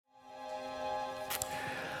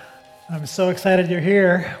I'm so excited you're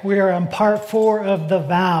here. We are on part 4 of The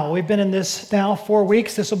Vow. We've been in this now 4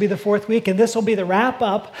 weeks. This will be the 4th week, and this will be the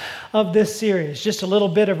wrap-up of this series. Just a little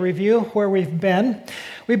bit of review where we've been.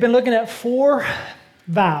 We've been looking at 4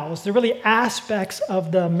 vows. They're really aspects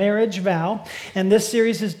of the marriage vow, and this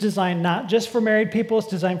series is designed not just for married people. It's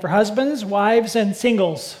designed for husbands, wives, and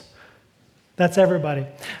singles. That's everybody,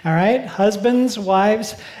 all right? Husbands,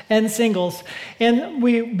 wives, and singles. And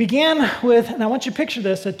we began with, and I want you to picture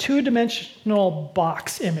this, a 2-dimensional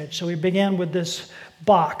box image. So we began with this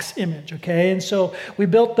box image, okay? And so we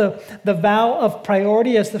built the vow of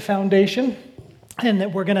priority as the foundation, and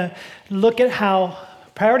that we're going to look at how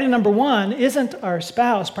priority number 1 isn't our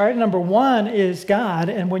spouse. Priority number 1 is God,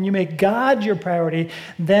 and when you make God your priority,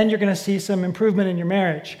 then you're going to see some improvement in your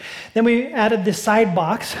marriage. Then we added this side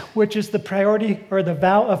box, which is the priority or the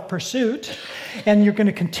vow of pursuit, and you're going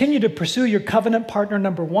to continue to pursue your covenant partner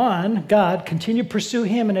number 1, God. Continue to pursue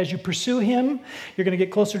Him, and as you pursue Him, you're going to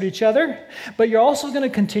get closer to each other, but you're also going to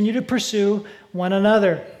continue to pursue one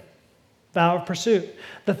another. Vow of pursuit.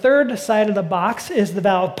 The third side of the box is the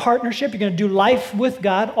vow of partnership. You're going to do life with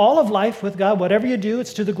God, all of life with God. Whatever you do,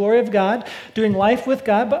 it's to the glory of God, doing life with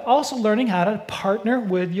God, but also learning how to partner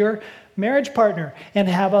with your marriage partner and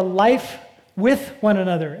have a life with one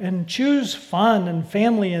another and choose fun and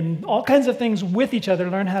family and all kinds of things with each other.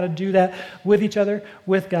 Learn how to do that with each other,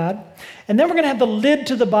 with God. And then we're going to have the lid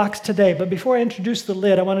to the box today. But before I introduce the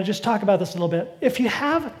lid, I want to just talk about this a little bit. If you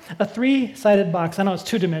have a 3-sided box, I know it's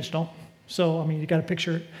 2-dimensional. So, you got to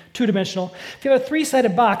picture 2-dimensional. If you have a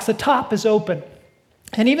 3-sided box, the top is open.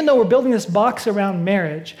 And even though we're building this box around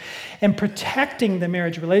marriage and protecting the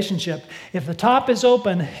marriage relationship, if the top is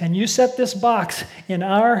open and you set this box in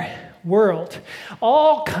our world,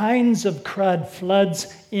 all kinds of crud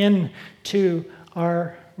floods into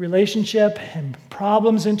our relationship and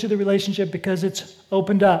problems into the relationship because it's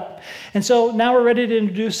opened up. And so now we're ready to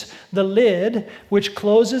introduce the lid, which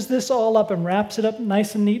closes this all up and wraps it up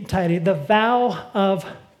nice and neat and tidy, the vow of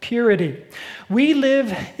purity. We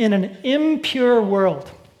live in an impure world,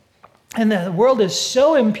 and the world is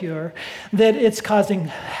so impure that it's causing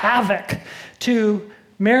havoc to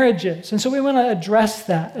marriages. And so we want to address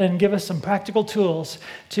that and give us some practical tools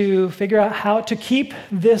to figure out how to keep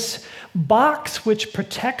this box, which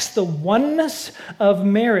protects the oneness of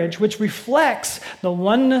marriage, which reflects the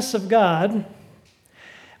oneness of God.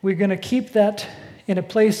 We're going to keep that in a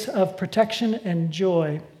place of protection and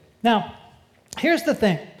joy. Now, here's the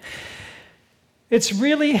thing. It's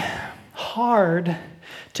really hard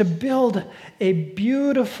to build a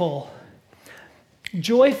beautiful,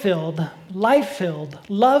 joy-filled, life-filled,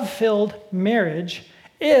 love-filled marriage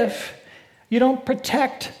if you don't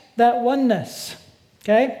protect that oneness,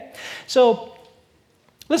 okay? So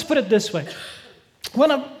let's put it this way. When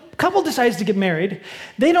a couple decides to get married,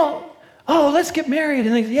 they don't, let's get married,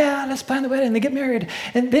 and they, let's plan the wedding, and they get married,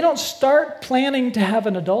 and they don't start planning to have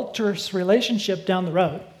an adulterous relationship down the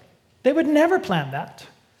road. They would never plan that.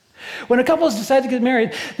 When a couple decide to get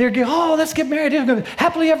married, they're going, let's get married,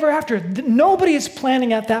 happily ever after. Nobody is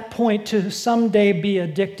planning at that point to someday be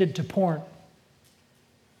addicted to porn.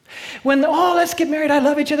 When, let's get married, I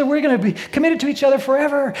love each other, we're going to be committed to each other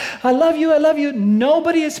forever, I love you.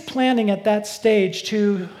 Nobody is planning at that stage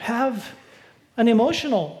to have an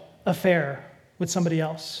emotional affair with somebody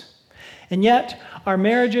else. And yet, our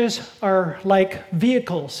marriages are like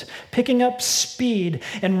vehicles, picking up speed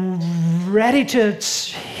and ready to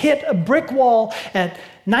hit a brick wall at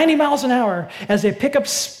 90 miles an hour as they pick up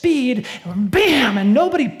speed, bam, and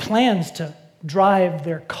nobody plans to drive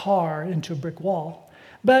their car into a brick wall.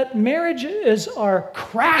 But marriages are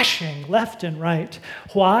crashing left and right.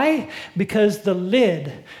 Why? Because the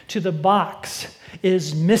lid to the box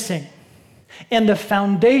is missing, and the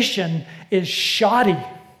foundation is shoddy.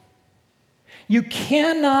 You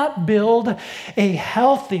cannot build a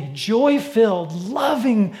healthy, joy-filled,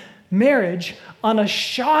 loving marriage on a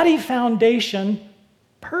shoddy foundation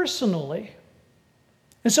personally.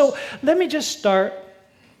 And so let me just start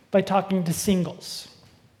by talking to singles.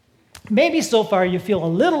 Maybe so far you feel a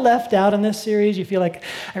little left out in this series. You feel like,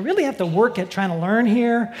 I really have to work at trying to learn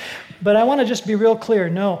here. But I want to just be real clear.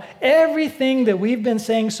 No, everything that we've been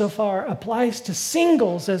saying so far applies to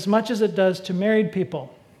singles as much as it does to married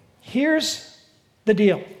people. Here's the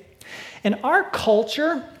deal. In our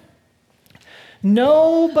culture,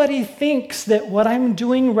 nobody thinks that what I'm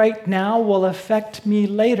doing right now will affect me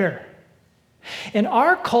later. In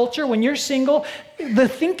our culture, when you're single, the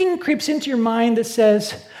thinking creeps into your mind that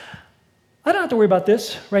says, I don't have to worry about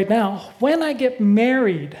this right now. When I get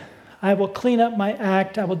married, I will clean up my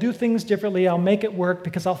act. I will do things differently. I'll make it work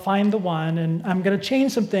because I'll find the one, and I'm going to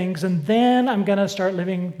change some things, and then I'm going to start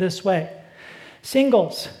living this way.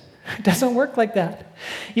 Singles, it doesn't work like that.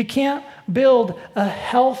 You can't build a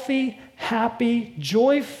healthy, happy,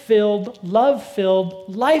 joy-filled,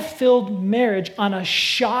 love-filled, life-filled marriage on a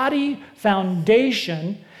shoddy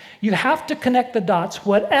foundation. You have to connect the dots.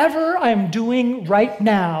 Whatever I'm doing right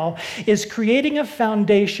now is creating a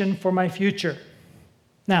foundation for my future.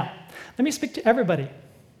 Now, let me speak to everybody.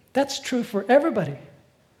 That's true for everybody,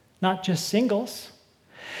 not just singles.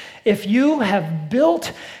 If you have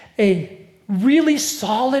built a really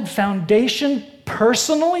solid foundation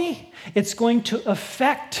personally, it's going to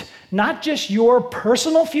affect not just your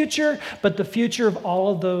personal future, but the future of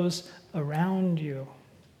all of those around you.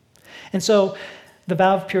 And so the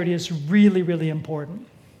vow of purity is really, really important.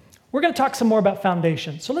 We're going to talk some more about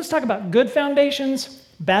foundations. So let's talk about good foundations,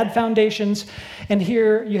 bad foundations, and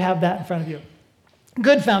here you have that in front of you.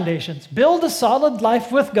 Good foundations. Build a solid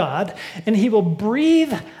life with God, and He will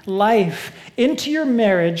breathe life into your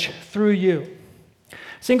marriage through you.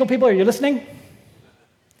 Single people, are you listening?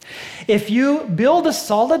 If you build a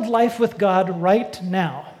solid life with God right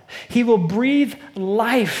now, He will breathe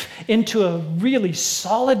life into a really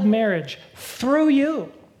solid marriage through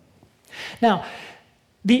you. Now,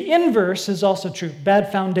 the inverse is also true,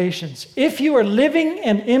 bad foundations. If you are living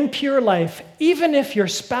an impure life, even if your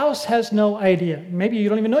spouse has no idea, maybe you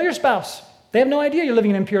don't even know your spouse, they have no idea you're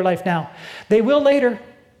living an impure life now. They will later.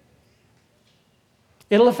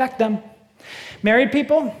 It'll affect them. Married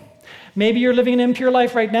people, maybe you're living an impure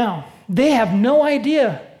life right now. They have no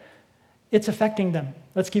idea it's affecting them.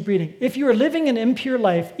 Let's keep reading. If you are living an impure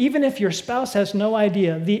life, even if your spouse has no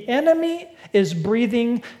idea, the enemy is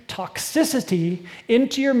breathing toxicity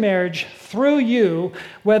into your marriage through you,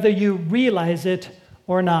 whether you realize it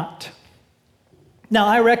or not. Now,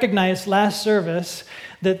 I recognized last service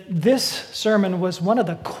that this sermon was one of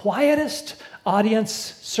the quietest audience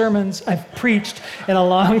sermons I've preached in a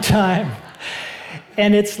long time.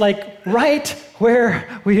 And it's like right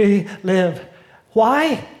where we live.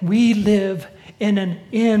 Why? We live in an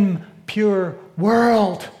impure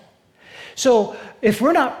world. So if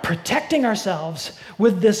we're not protecting ourselves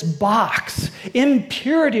with this box,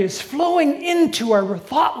 impurity is flowing into our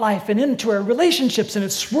thought life and into our relationships, and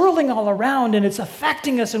it's swirling all around, and it's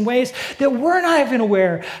affecting us in ways that we're not even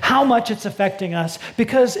aware how much it's affecting us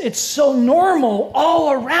because it's so normal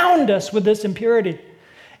all around us with this impurity.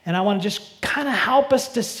 And I want to just kind of help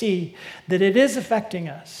us to see that it is affecting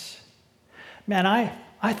us. Man,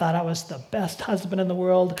 I thought I was the best husband in the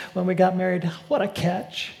world when we got married. What a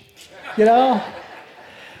catch. You know?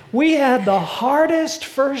 We had the hardest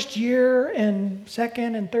first year and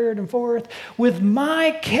second and third and fourth with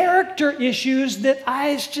my character issues that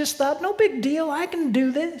I just thought, no big deal, I can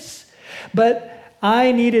do this. But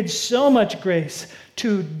I needed so much grace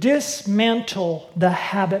to dismantle the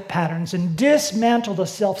habit patterns and dismantle the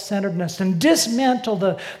self-centeredness and dismantle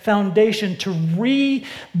the foundation to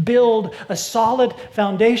rebuild a solid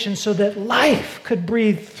foundation so that life could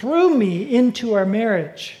breathe through me into our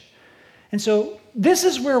marriage. And so this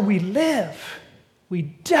is where we live. We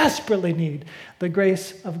desperately need the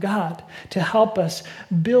grace of God to help us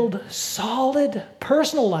build solid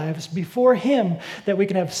personal lives before Him, that we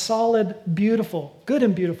can have solid, beautiful, good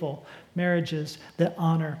and beautiful marriages that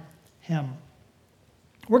honor Him.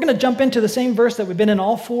 We're going to jump into the same verse that we've been in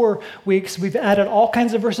all 4 weeks. We've added all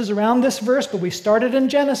kinds of verses around this verse, but we started in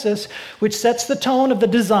Genesis, which sets the tone of the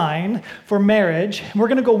design for marriage. We're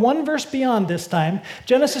going to go one verse beyond this time,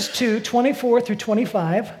 Genesis 2:24 through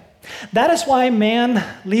 25. That is why man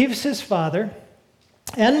leaves his father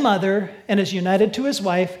and mother and is united to his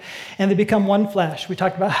wife, and they become one flesh. We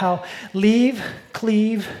talked about how leave,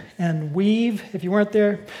 cleave, and weave. If you weren't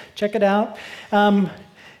there, check it out.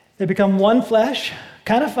 They become one flesh.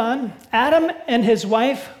 Kind of fun. Adam and his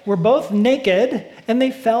wife were both naked, and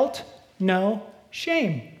they felt no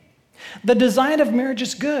shame. The design of marriage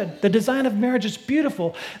is good. The design of marriage is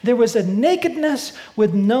beautiful. There was a nakedness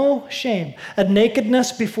with no shame. A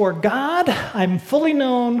nakedness before God. I'm fully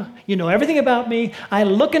known. You know everything about me. I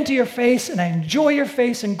look into your face, and I enjoy your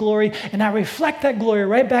face and glory, and I reflect that glory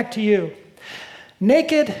right back to you.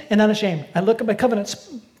 Naked and unashamed. I look at my covenant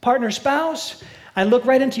partner spouse. I look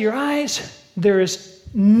right into your eyes. There is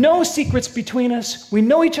no secrets between us. We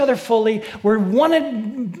know each other fully. We want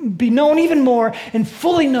to be known even more and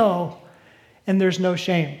fully know, and there's no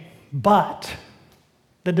shame. But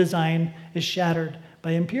the design is shattered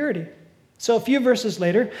by impurity. So a few verses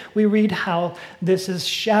later, we read how this is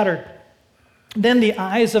shattered. Then the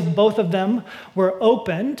eyes of both of them were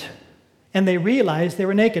opened, and they realized they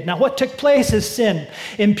were naked. Now, what took place is sin.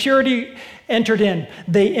 Impurity entered in.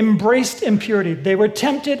 They embraced impurity. They were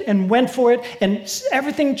tempted and went for it, and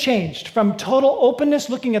everything changed from total openness,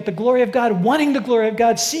 looking at the glory of God, wanting the glory of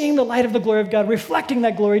God, seeing the light of the glory of God, reflecting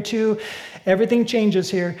that glory to everything changes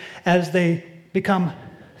here as they become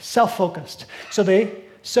self-focused. So they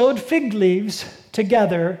sewed fig leaves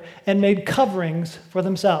together and made coverings for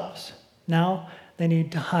themselves. Now they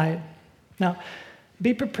need to hide. Now,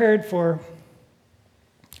 be prepared for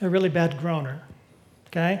a really bad groaner,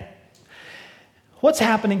 okay? What's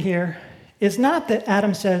happening here is not that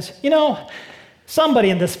Adam says, somebody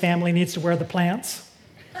in this family needs to wear the plants.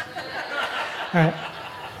 All right.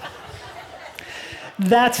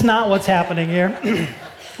 That's not what's happening here.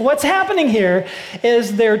 What's happening here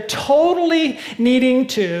is they're totally needing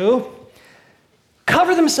to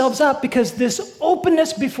cover themselves up because this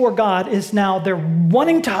openness before God is now they're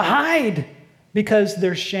wanting to hide because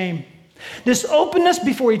there's shame. This openness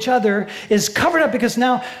before each other is covered up because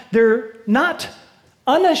now they're not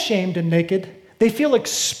unashamed and naked. They feel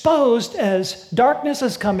exposed as darkness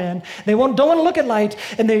has come in. They don't want to look at light,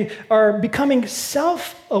 and they are becoming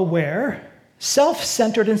self-aware,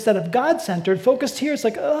 self-centered instead of God-centered. Focused here, it's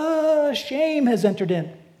like, shame has entered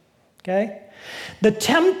in, okay? The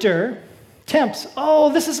tempter tempts,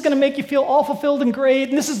 this is going to make you feel all fulfilled and great,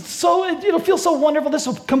 and it'll feel so wonderful, this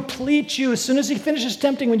will complete you. As soon as he finishes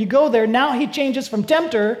tempting, when you go there, now he changes from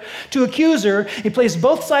tempter to accuser. He plays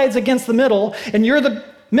both sides against the middle, and you're the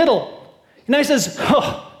middle. And now he says,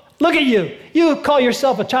 look at you. You call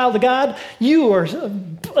yourself a child of God. You are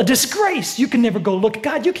a disgrace. You can never go look at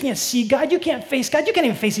God. You can't see God. You can't face God. You can't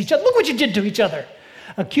even face each other. Look what you did to each other.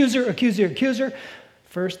 Accuser, accuser, accuser.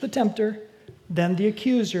 First the tempter, then the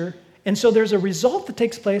accuser. And so there's a result that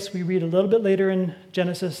takes place. We read a little bit later in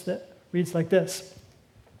Genesis that reads like this.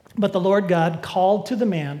 But the Lord God called to the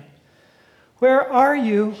man, "Where are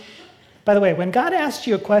you?" By the way, when God asks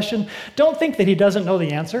you a question, don't think that he doesn't know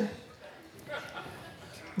the answer.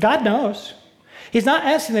 God knows. He's not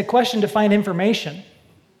asking the question to find information.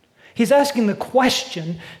 He's asking the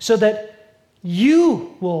question so that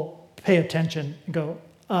you will pay attention and go,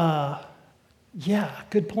 yeah,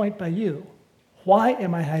 good point by you. Why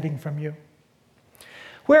am I hiding from you?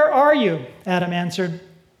 Where are you? Adam answered.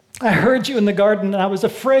 I heard you in the garden and I was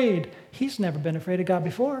afraid. He's never been afraid of God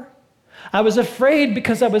before. I was afraid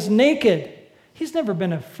because I was naked. He's never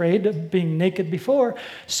been afraid of being naked before.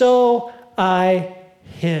 So I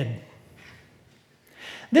hid.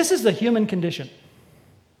 This is the human condition.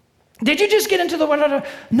 Did you just get into the water?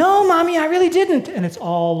 No, Mommy, I really didn't. And it's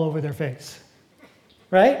all over their face,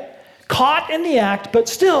 right? Caught in the act, but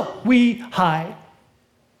still we hide.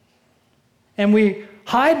 And we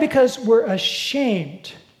hide because we're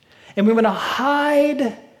ashamed. And we want to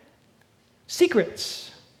hide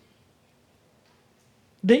secrets,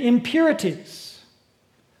 the impurities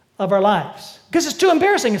of our lives. Because it's too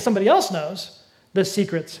embarrassing if somebody else knows the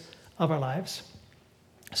secrets of our lives.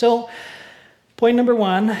 So, point number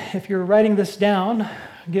one, if you're writing this down,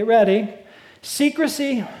 get ready.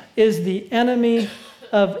 Secrecy is the enemy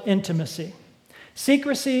of intimacy.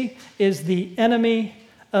 Secrecy is the enemy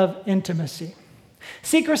of intimacy.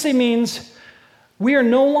 Secrecy means we are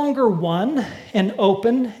no longer one and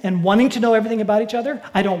open and wanting to know everything about each other.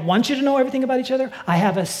 I don't want you to know everything about each other. I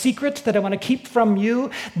have a secret that I want to keep from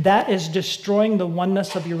you. That is destroying the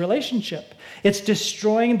oneness of your relationship. It's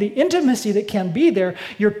destroying the intimacy that can be there.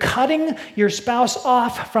 You're cutting your spouse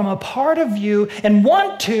off from a part of you and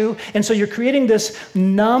want to, and so you're creating this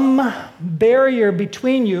numb barrier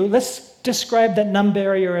between you. Let's describe that numb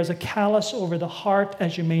barrier as a callus over the heart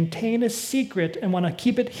as you maintain a secret and want to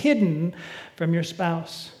keep it hidden from your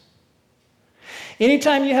spouse.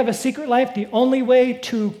 Anytime you have a secret life, the only way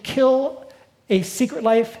to kill a secret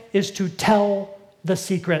life is to tell the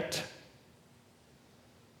secret.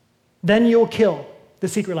 Then you'll kill the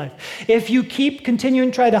secret life. If you keep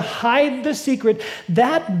continuing to try to hide the secret,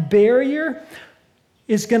 that barrier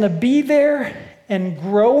is going to be there and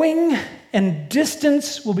growing, and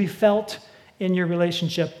distance will be felt in your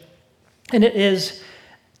relationship. And it is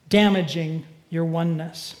damaging your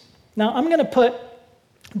oneness. Now, I'm going to put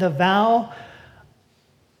the vow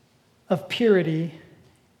of purity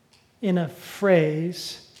in a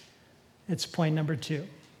phrase. It's point number 2.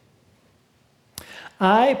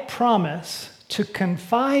 I promise to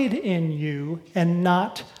confide in you and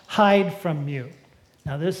not hide from you.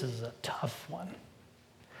 Now, this is a tough one.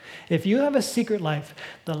 If you have a secret life,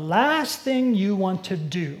 the last thing you want to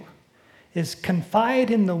do is confide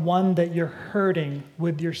in the one that you're hurting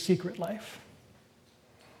with your secret life.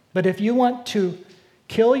 But if you want to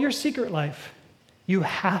kill your secret life, you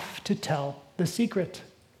have to tell the secret.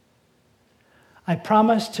 I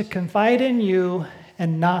promise to confide in you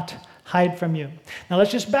and not hide from you. Now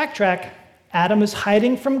let's just backtrack. Adam is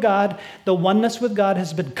hiding from God. The oneness with God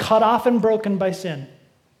has been cut off and broken by sin.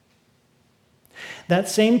 That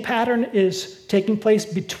same pattern is taking place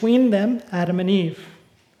between them, Adam and Eve.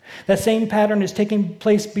 That same pattern is taking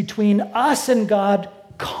place between us and God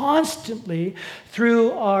constantly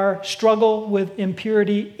through our struggle with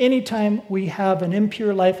impurity. Anytime we have an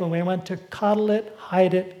impure life and we want to coddle it,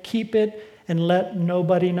 hide it, keep it, and let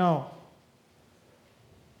nobody know.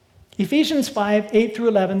 Ephesians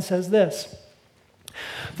 5:8-11 says this,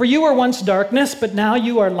 "For you were once darkness, but now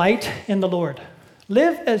you are light in the Lord.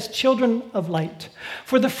 Live as children of light.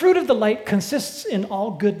 For the fruit of the light consists in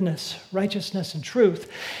all goodness, righteousness, and truth.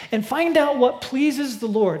 And find out what pleases the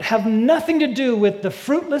Lord. Have nothing to do with the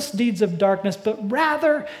fruitless deeds of darkness, but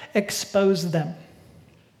rather expose them."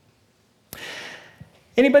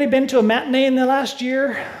 Anybody been to a matinee in the last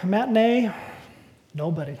year? A matinee?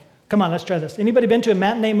 Nobody. Come on, let's try this. Anybody been to a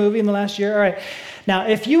matinee movie in the last year? All right. Now,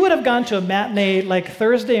 if you would have gone to a matinee like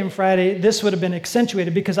Thursday and Friday, this would have been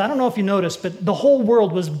accentuated because I don't know if you noticed, but the whole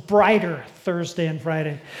world was brighter Thursday and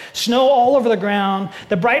Friday. Snow all over the ground,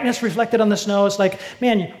 the brightness reflected on the snow. It's like,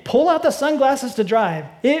 man, you pull out the sunglasses to drive.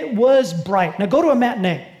 It was bright. Now go to a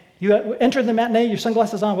matinee. You enter the matinee, your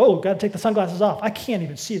sunglasses on. Whoa, got to take the sunglasses off. I can't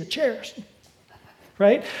even see the chairs.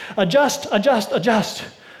 Right? Adjust.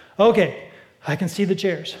 Okay, I can see the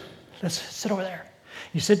chairs. Let's sit over there.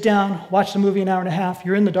 You sit down, watch the movie an hour and a half.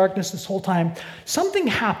 You're in the darkness this whole time. Something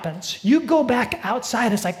happens. You go back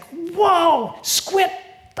outside. It's like, whoa, squint.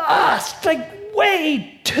 It's like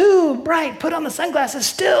way too bright. Put on the sunglasses,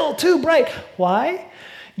 still too bright. Why?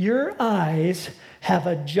 Your eyes have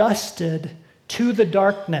adjusted to the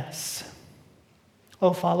darkness.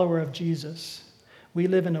 Oh, follower of Jesus, we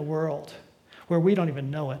live in a world where we don't even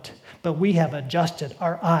know it, but we have adjusted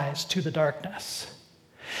our eyes to the darkness.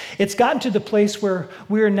 It's gotten to the place where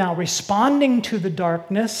we are now responding to the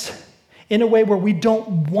darkness in a way where we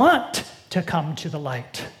don't want to come to the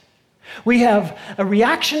light. We have a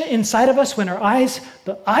reaction inside of us when the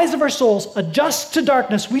eyes of our souls adjust to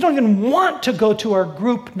darkness. We don't even want to go to our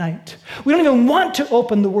group night. We don't even want to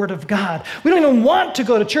open the Word of God. We don't even want to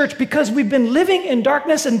go to church because we've been living in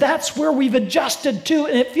darkness and that's where we've adjusted to,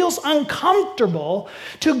 and it feels uncomfortable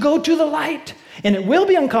to go to the light. And it will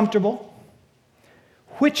be uncomfortable.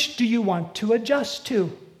 Which do you want to adjust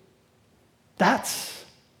to? That's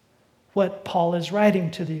what Paul is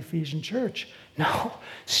writing to the Ephesian church. No,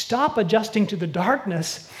 stop adjusting to the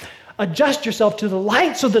darkness. Adjust yourself to the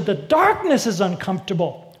light so that the darkness is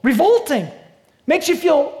uncomfortable, revolting, makes you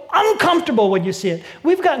feel uncomfortable when you see it.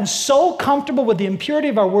 We've gotten so comfortable with the impurity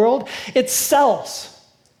of our world, it sells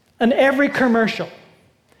in every commercial.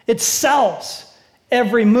 It sells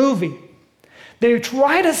every movie. They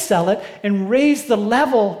try to sell it and raise the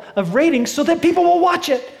level of ratings so that people will watch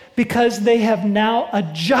it because they have now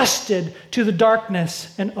adjusted to the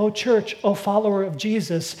darkness. And oh church, oh follower of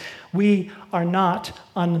Jesus, we are not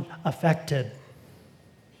unaffected.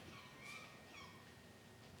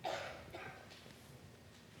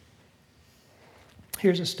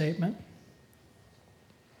 Here's a statement.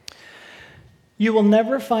 You will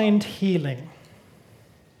never find healing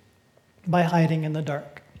by hiding in the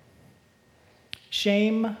dark.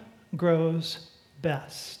 Shame grows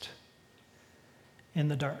best in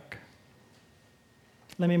the dark.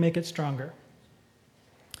 Let me make it stronger.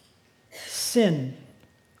 Sin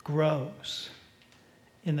grows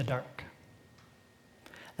in the dark.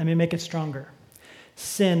 Let me make it stronger.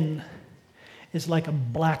 Sin is like a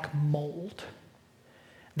black mold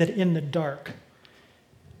that in the dark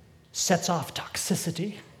sets off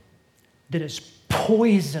toxicity that is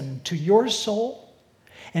poison to your soul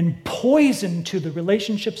and poison to the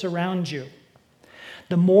relationships around you.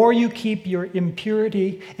 The more you keep your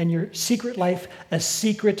impurity and your secret life a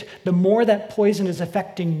secret, the more that poison is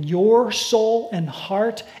affecting your soul and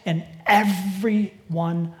heart and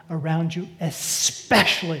everyone around you,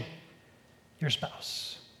 especially your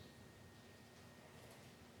spouse.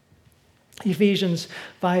 Ephesians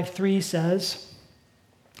 5:3 says,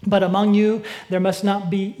 "But among you there must not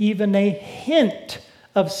be even a hint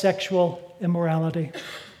of sexual immorality."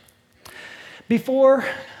 Before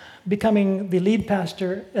becoming the lead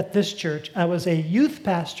pastor at this church, I was a youth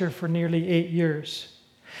pastor for nearly 8 years.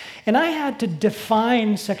 And I had to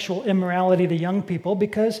define sexual immorality to young people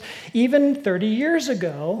because even 30 years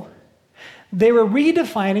ago, they were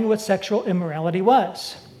redefining what sexual immorality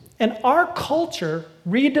was. And our culture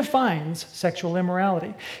redefines sexual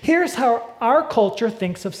immorality. Here's how our culture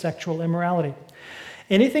thinks of sexual immorality.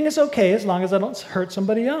 Anything is okay as long as I don't hurt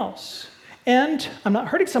somebody else. And I'm not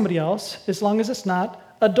hurting somebody else as long as it's not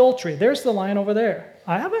adultery. There's the line over there.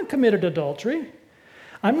 I haven't committed adultery.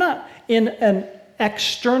 I'm not in an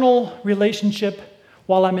external relationship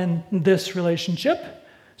while I'm in this relationship,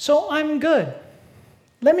 so I'm good.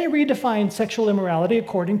 Let me redefine sexual immorality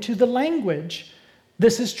according to the language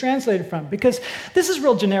this is translated from, because this is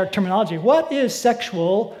real generic terminology. What is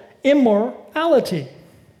sexual immorality?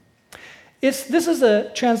 This is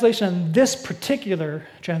a translation, this particular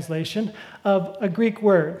translation, of a Greek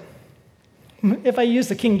word. If I use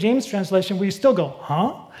the King James translation, we still go,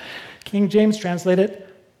 huh? King James translated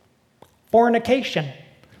fornication.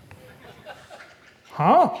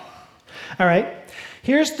 Huh? All right.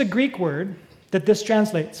 Here's the Greek word that this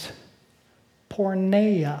translates.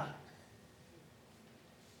 Porneia.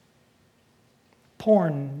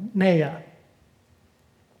 Porneia.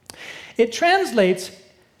 It translates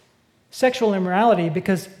sexual immorality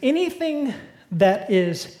because anything that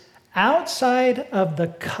is outside of the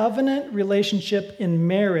covenant relationship in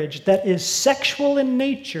marriage that is sexual in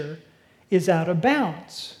nature is out of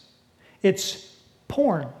bounds. It's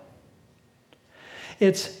porn.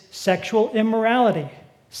 It's sexual immorality.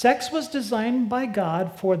 Sex was designed by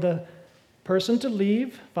God for the person to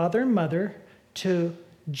leave father and mother, to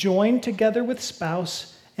join together with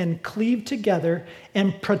spouse and cleave together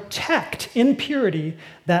and protect in purity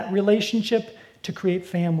that relationship to create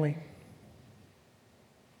family.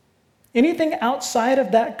 Anything outside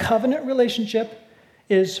of that covenant relationship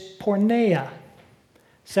is porneia,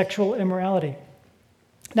 sexual immorality.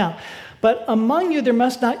 Now, but among you there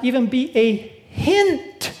must not even be a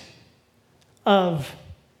hint of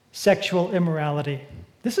sexual immorality.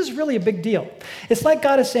 This is really a big deal. It's like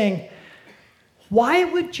God is saying, why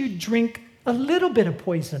would you drink a little bit of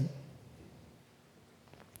poison?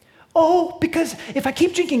 Oh, because if I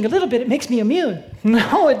keep drinking a little bit, it makes me immune.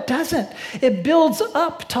 No, it doesn't. It builds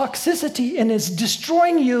up toxicity and is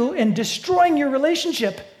destroying you and destroying your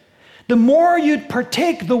relationship. The more you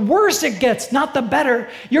partake, the worse it gets, not the better.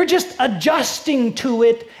 You're just adjusting to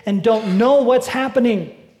it and don't know what's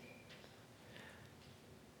happening.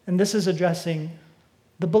 And this is addressing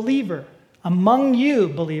the believer. Among you,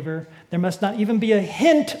 believer, there must not even be a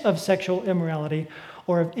hint of sexual immorality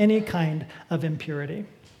or of any kind of impurity.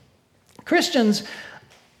 Christians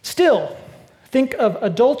still think of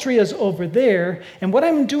adultery as over there, and what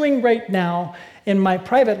I'm doing right now in my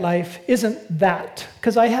private life isn't that,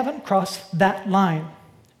 because I haven't crossed that line.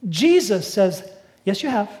 Jesus says, yes, you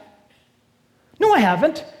have. No, I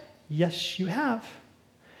haven't. Yes, you have.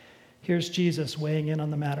 Here's Jesus weighing in on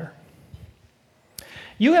the matter.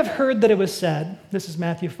 You have heard that it was said, this is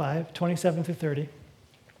Matthew 5, 27 through 30,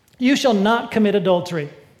 you shall not commit adultery.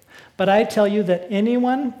 But I tell you that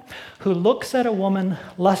anyone who looks at a woman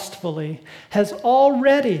lustfully has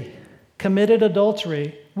already committed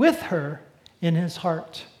adultery with her in his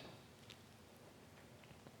heart.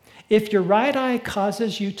 If your right eye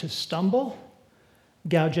causes you to stumble,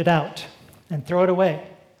 gouge it out and throw it away.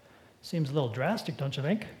 Seems a little drastic, don't you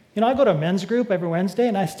think? You know, I go to a men's group every Wednesday,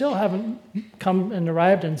 and I still haven't come and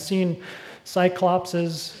arrived and seen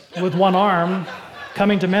cyclopses with one arm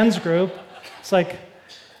coming to men's group. It's like,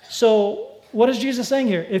 so what is Jesus saying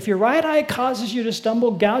here? If your right eye causes you to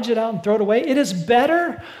stumble, gouge it out and throw it away. It is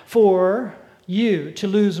better for you to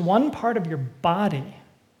lose one part of your body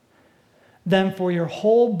than for your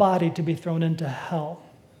whole body to be thrown into hell.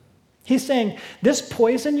 He's saying this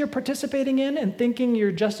poison you're participating in and thinking you're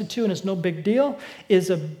adjusted to and it's no big deal is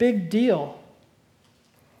a big deal.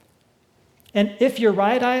 And if your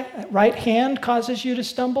right hand causes you to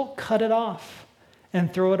stumble, cut it off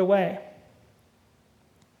and throw it away.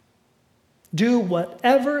 Do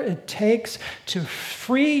whatever it takes to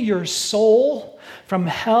free your soul from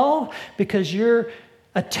hell because you're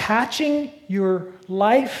attaching your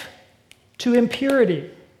life to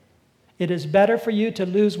impurity. It is better for you to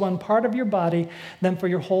lose one part of your body than for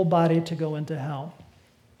your whole body to go into hell.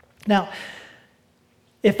 Now,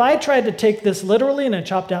 if I tried to take this literally and I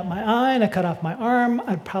chopped out my eye and I cut off my arm,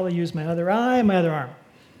 I'd probably use my other eye and my other arm.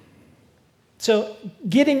 So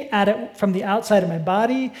getting at it from the outside of my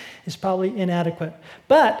body is probably inadequate.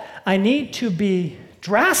 But I need to be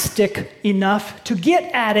drastic enough to get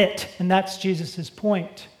at it, and that's Jesus'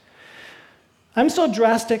 point. I'm so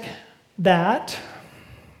drastic that,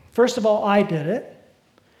 first of all, I did it,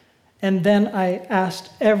 and then I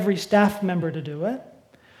asked every staff member to do it.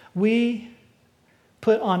 We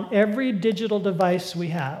put on every digital device we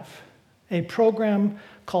have a program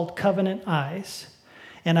called Covenant Eyes,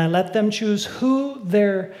 and I let them choose who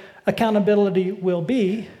their accountability will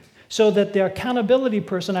be so that the accountability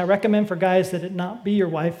person, I recommend for guys that it not be your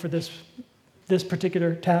wife for this this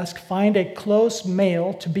particular task. Find a close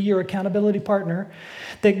male to be your accountability partner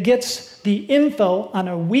that gets the info on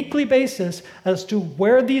a weekly basis as to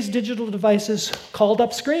where these digital devices called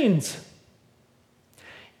up screens.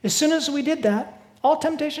 As soon as we did that, all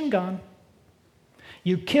temptation gone.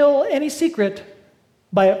 You kill any secret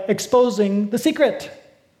by exposing the secret.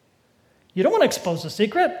 You don't want to expose the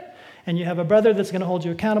secret, and you have a brother that's going to hold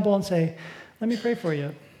you accountable and say, let me pray for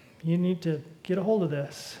you. You need to get a hold of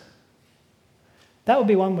this. That would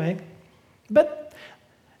be one way. But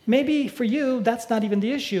maybe for you, that's not even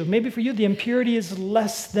the issue. Maybe for you, the impurity is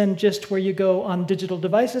less than just where you go on digital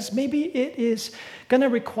devices. Maybe it is going to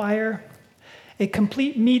require a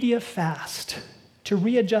complete media fast to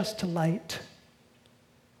readjust to light.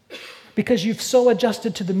 Because you've so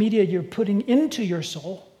adjusted to the media you're putting into your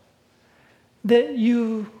soul that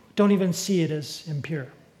you don't even see it as impure.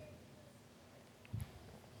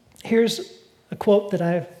 Here's a quote that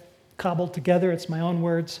I've cobbled together. It's my own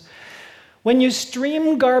words. When you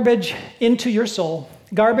stream garbage into your soul,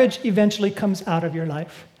 garbage eventually comes out of your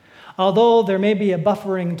life. Although there may be a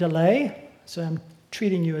buffering delay, so I'm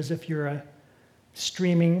treating you as if you're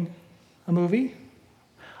streaming a movie.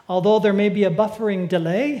 Although there may be a buffering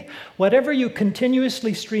delay, whatever you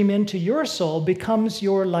continuously stream into your soul becomes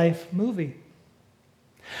your life movie.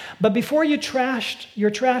 But before your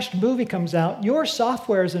trashed movie comes out, your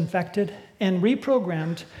software is infected and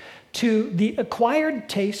reprogrammed to the acquired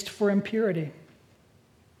taste for impurity.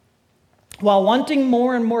 While wanting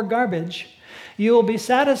more and more garbage, you will be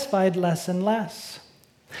satisfied less and less.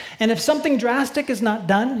 And if something drastic is not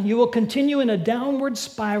done, you will continue in a downward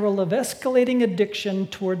spiral of escalating addiction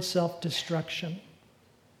towards self-destruction.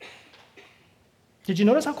 Did you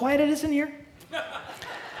notice how quiet it is in here?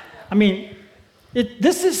 I mean,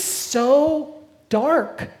 this is so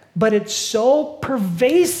dark, but it's so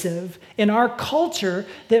pervasive in our culture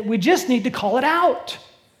that we just need to call it out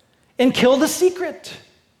and kill the secret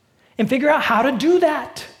and figure out how to do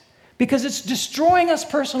that. Because it's destroying us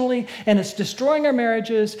personally, and it's destroying our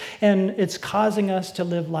marriages, and it's causing us to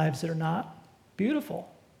live lives that are not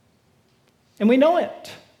beautiful. And we know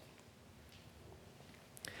it.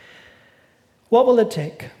 What will it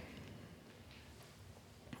take?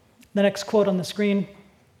 The next quote on the screen.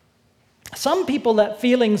 Some people let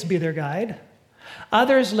feelings be their guide.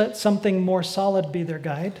 Others let something more solid be their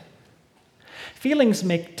guide. Feelings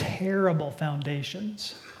make terrible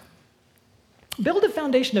foundations. Build a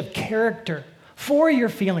foundation of character for your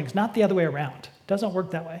feelings, not the other way around. It doesn't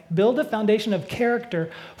work that way. Build a foundation of character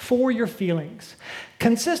for your feelings.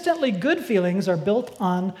 Consistently good feelings are built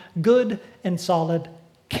on good and solid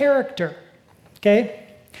character. Okay?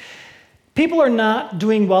 People are not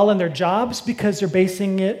doing well in their jobs because they're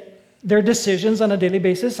basing their decisions on a daily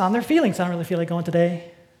basis on their feelings. I don't really feel like going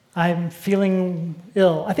today. I'm feeling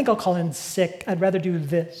ill. I think I'll call in sick. I'd rather do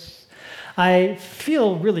this. I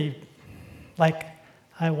feel really like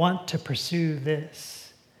I want to pursue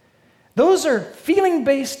this. Those are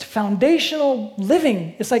feeling-based foundational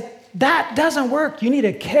living. It's like that doesn't work. You need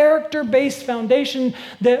a character-based foundation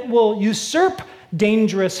that will usurp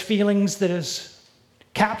dangerous feelings that is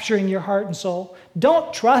capturing your heart and soul.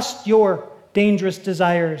 Don't trust your dangerous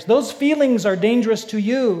desires. Those feelings are dangerous to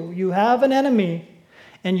you. You have an enemy,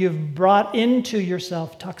 and you've brought into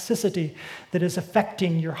yourself toxicity that is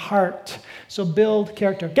affecting your heart. So build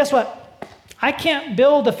character. Guess what? I can't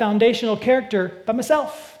build a foundational character by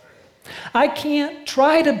myself. I can't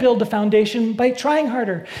try to build a foundation by trying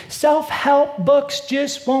harder. Self-help books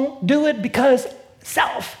just won't do it because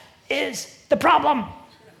self is the problem.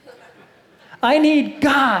 I need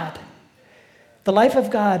God, the life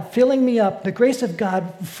of God filling me up, the grace of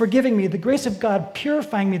God forgiving me, the grace of God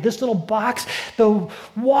purifying me, this little box, the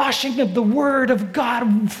washing of the Word of God,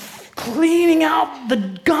 cleaning out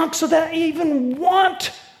the gunk so that I even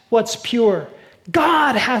want what's pure.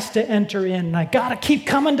 God has to enter in. I got to keep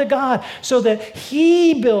coming to God so that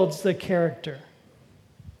He builds the character.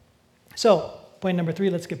 So, point number 3,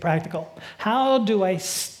 let's get practical. How do I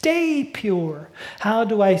stay pure? How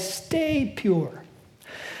do I stay pure?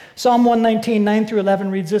 Psalm 119, 9 through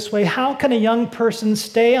 11 reads this way: How can a young person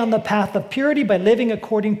stay on the path of purity? By living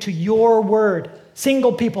according to your word.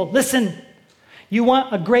 Single people, listen. You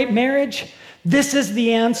want a great marriage? This is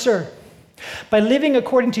the answer. By living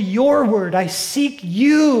according to your word, I seek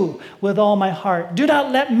you with all my heart. Do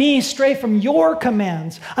not let me stray from your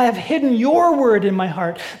commands. I have hidden your word in my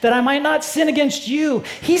heart that I might not sin against you.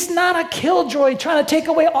 He's not a killjoy trying to take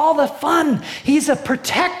away all the fun. He's a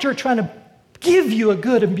protector trying to give you a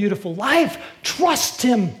good and beautiful life. Trust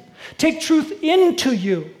him. Take truth into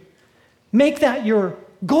you. Make that your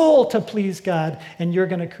goal to please God, and you're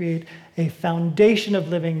going to create a foundation of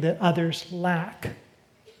living that others lack.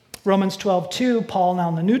 Romans 12:2, Paul now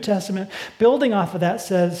in the New Testament, building off of that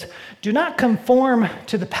says, do not conform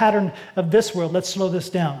to the pattern of this world. Let's slow this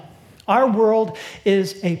down. Our world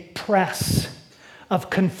is a press of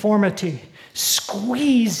conformity,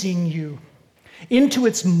 squeezing you into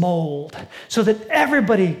its mold so that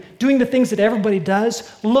everybody doing the things that everybody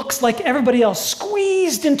does looks like everybody else,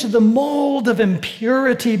 squeezed into the mold of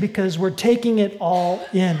impurity because we're taking it all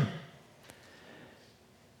in.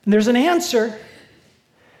 And there's an answer.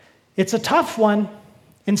 It's a tough one.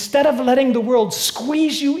 Instead of letting the world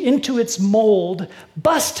squeeze you into its mold,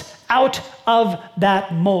 bust out of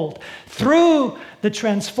that mold. Through the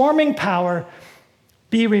transforming power,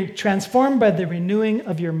 be transformed by the renewing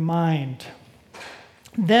of your mind.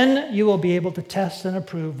 Then you will be able to test and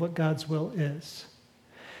approve what God's will is,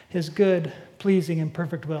 his good, pleasing, and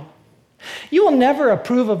perfect will. You will never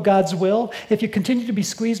approve of God's will if you continue to be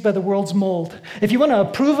squeezed by the world's mold. If you want to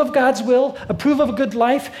approve of God's will, approve of a good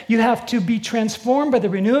life, you have to be transformed by the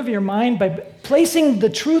renewal of your mind, by placing the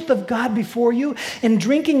truth of God before you and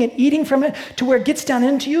drinking and eating from it to where it gets down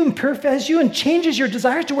into you and purifies you and changes your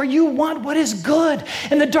desires to where you want what is good.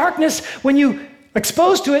 And the darkness, when you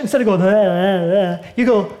exposed to it, instead of going, you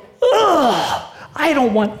go, ugh, I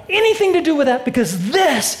don't want anything to do with that because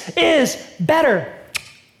this is better.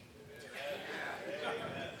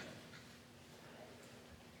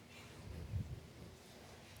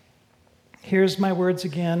 Here's my words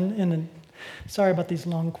again, and sorry about these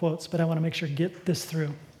long quotes, but I want to make sure to get this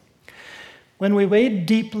through. When we wade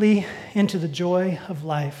deeply into the joy of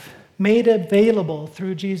life, made available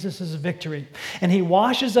through Jesus' victory, and he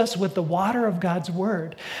washes us with the water of God's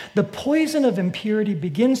word, the poison of impurity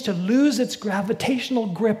begins to lose its gravitational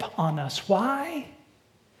grip on us. Why?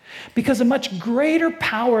 Because a much greater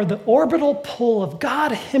power, the orbital pull of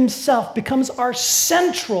God himself, becomes our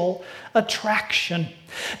central attraction.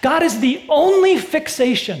 God is the only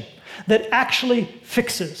fixation that actually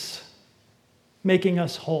fixes, making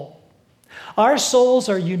us whole. Our souls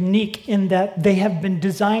are unique in that they have been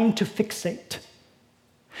designed to fixate.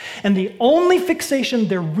 And the only fixation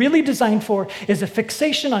they're really designed for is a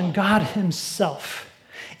fixation on God himself.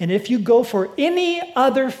 And if you go for any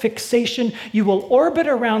other fixation, you will orbit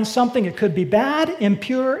around something. It could be bad,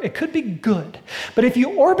 impure, it could be good. But if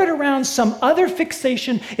you orbit around some other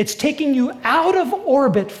fixation, it's taking you out of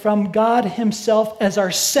orbit from God himself as our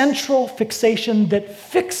central fixation that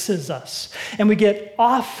fixes us. And we get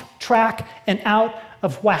off track and out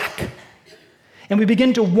of whack. And we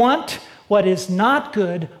begin to want what is not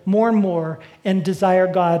good more and more and desire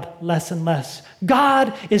God less and less.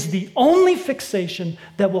 God is the only fixation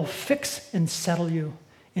that will fix and settle you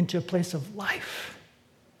into a place of life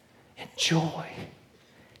and joy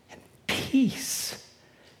and peace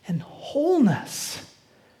and wholeness.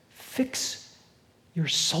 Fix your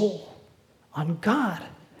soul on God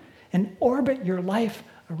and orbit your life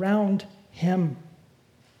around him.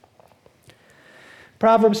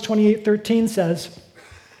 Proverbs 28:13 says,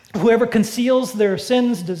 whoever conceals their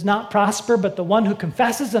sins does not prosper, but the one who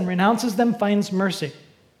confesses and renounces them finds mercy.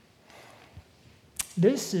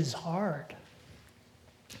 This is hard.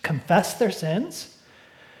 Confess their sins?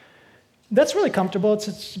 That's really comfortable.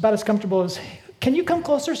 It's about as comfortable as, can you come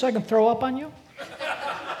closer so I can throw up on you?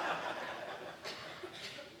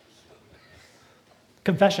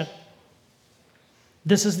 Confession.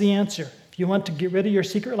 This is the answer. If you want to get rid of your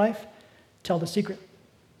secret life, tell the secret.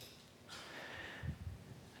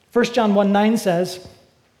 1 John 1:9 says,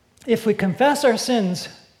 if we confess our sins,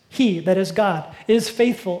 he, that is God, is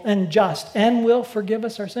faithful and just and will forgive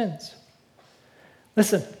us our sins.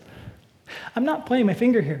 Listen, I'm not pointing my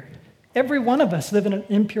finger here. Every one of us live in an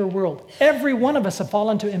impure world. Every one of us have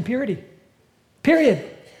fallen to impurity. Period.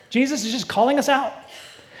 Jesus is just calling us out.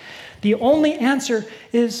 The only answer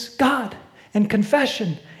is God and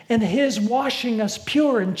confession and his washing us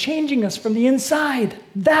pure and changing us from the inside.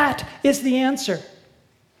 That is the answer.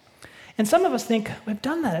 And some of us think, we've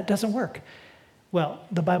done that, it doesn't work. Well,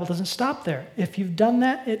 the Bible doesn't stop there. If you've done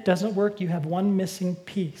that, it doesn't work. You have one missing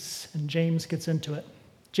piece, and James gets into it.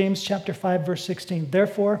 James chapter 5, verse 16.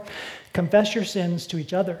 Therefore, confess your sins to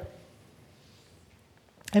each other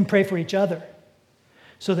and pray for each other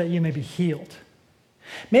so that you may be healed.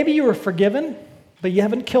 Maybe you were forgiven, but you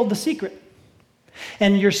haven't killed the secret.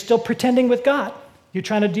 And you're still pretending with God. You're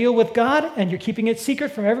trying to deal with God, and you're keeping it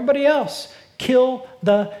secret from everybody else. Kill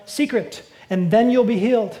the secret, and then you'll be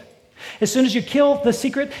healed. As soon as you kill the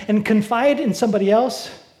secret and confide in somebody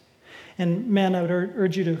else, and man, I would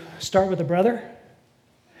urge you to start with a brother,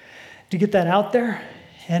 to get that out there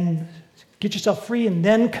and get yourself free, and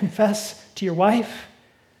then confess to your wife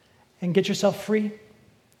and get yourself free.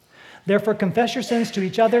 Therefore, confess your sins to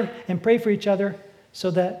each other and pray for each other so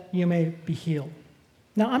that you may be healed.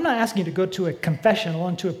 Now, I'm not asking you to go to a confessional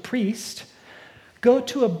and to a priest. Go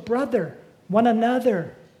to a brother, one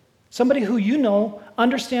another, somebody who you know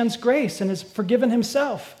understands grace and has forgiven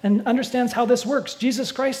himself and understands how this works.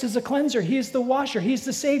 Jesus Christ is the cleanser. He is the washer. He's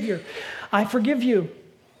the Savior. I forgive you.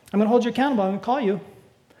 I'm going to hold you accountable. I'm going to call you.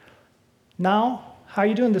 Now, how are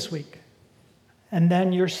you doing this week? And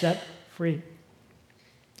then you're set free.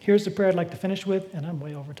 Here's the prayer I'd like to finish with, and I'm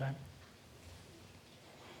way over time.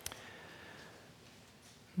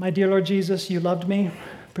 My dear Lord Jesus, you loved me,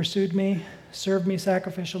 pursued me, served me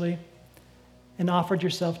sacrificially, and offered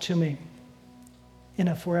yourself to me in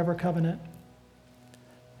a forever covenant.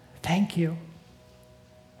 Thank you.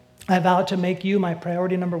 I vow to make you my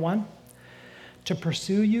priority number one, to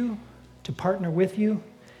pursue you, to partner with you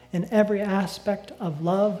in every aspect of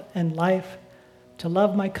love and life, to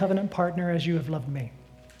love my covenant partner as you have loved me.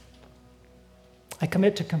 I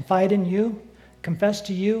commit to confide in you, confess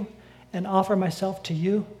to you, and offer myself to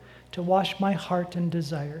you to wash my heart and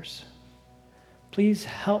desires. Please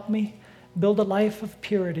help me build a life of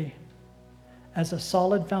purity as a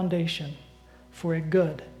solid foundation for a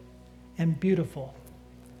good and beautiful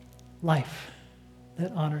life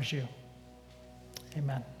that honors you.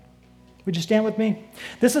 Amen. Would you stand with me?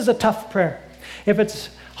 This is a tough prayer. If it's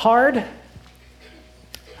hard,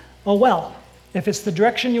 oh well. If it's the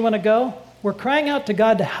direction you want to go, we're crying out to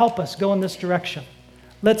God to help us go in this direction.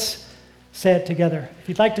 Let's say it together. If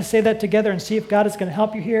you'd like to say that together and see if God is going to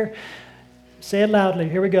help you here, say it loudly.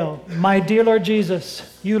 Here we go. My dear Lord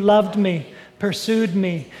Jesus, you loved me, pursued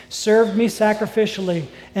me, served me sacrificially,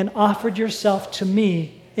 and offered yourself to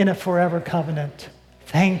me in a forever covenant.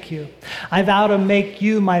 Thank you. I vow to make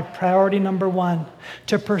you my priority number one,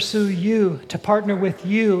 to pursue you, to partner with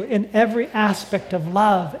you in every aspect of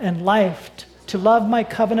love and life, to love my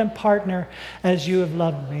covenant partner as you have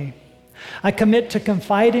loved me. I commit to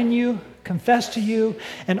confide in you, confess to you,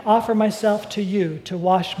 and offer myself to you to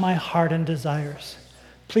wash my heart and desires.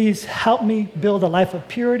 Please help me build a life of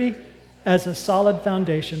purity as a solid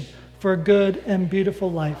foundation for a good and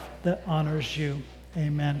beautiful life that honors you.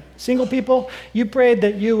 Amen. Single people, you prayed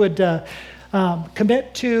that you would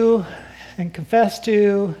commit to and confess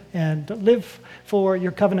to and live for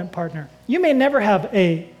your covenant partner. You may never have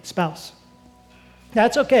a spouse.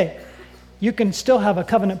 That's okay. You can still have a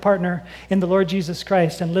covenant partner in the Lord Jesus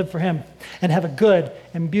Christ and live for him and have a good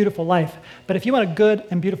and beautiful life. But if you want a good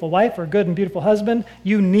and beautiful wife or a good and beautiful husband,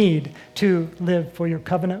 you need to live for your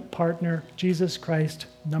covenant partner, Jesus Christ,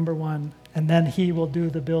 number one, and then he will do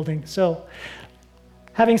the building. So,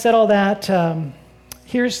 having said all that,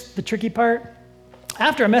 here's the tricky part.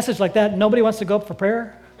 After a message like that, nobody wants to go up for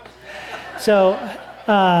prayer. So,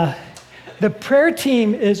 the prayer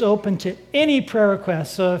team is open to any prayer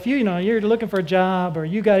request. So if you're looking for a job or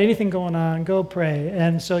you got anything going on, go pray.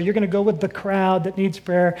 And so you're going to go with the crowd that needs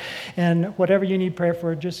prayer, and whatever you need prayer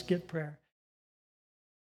for, just get prayer.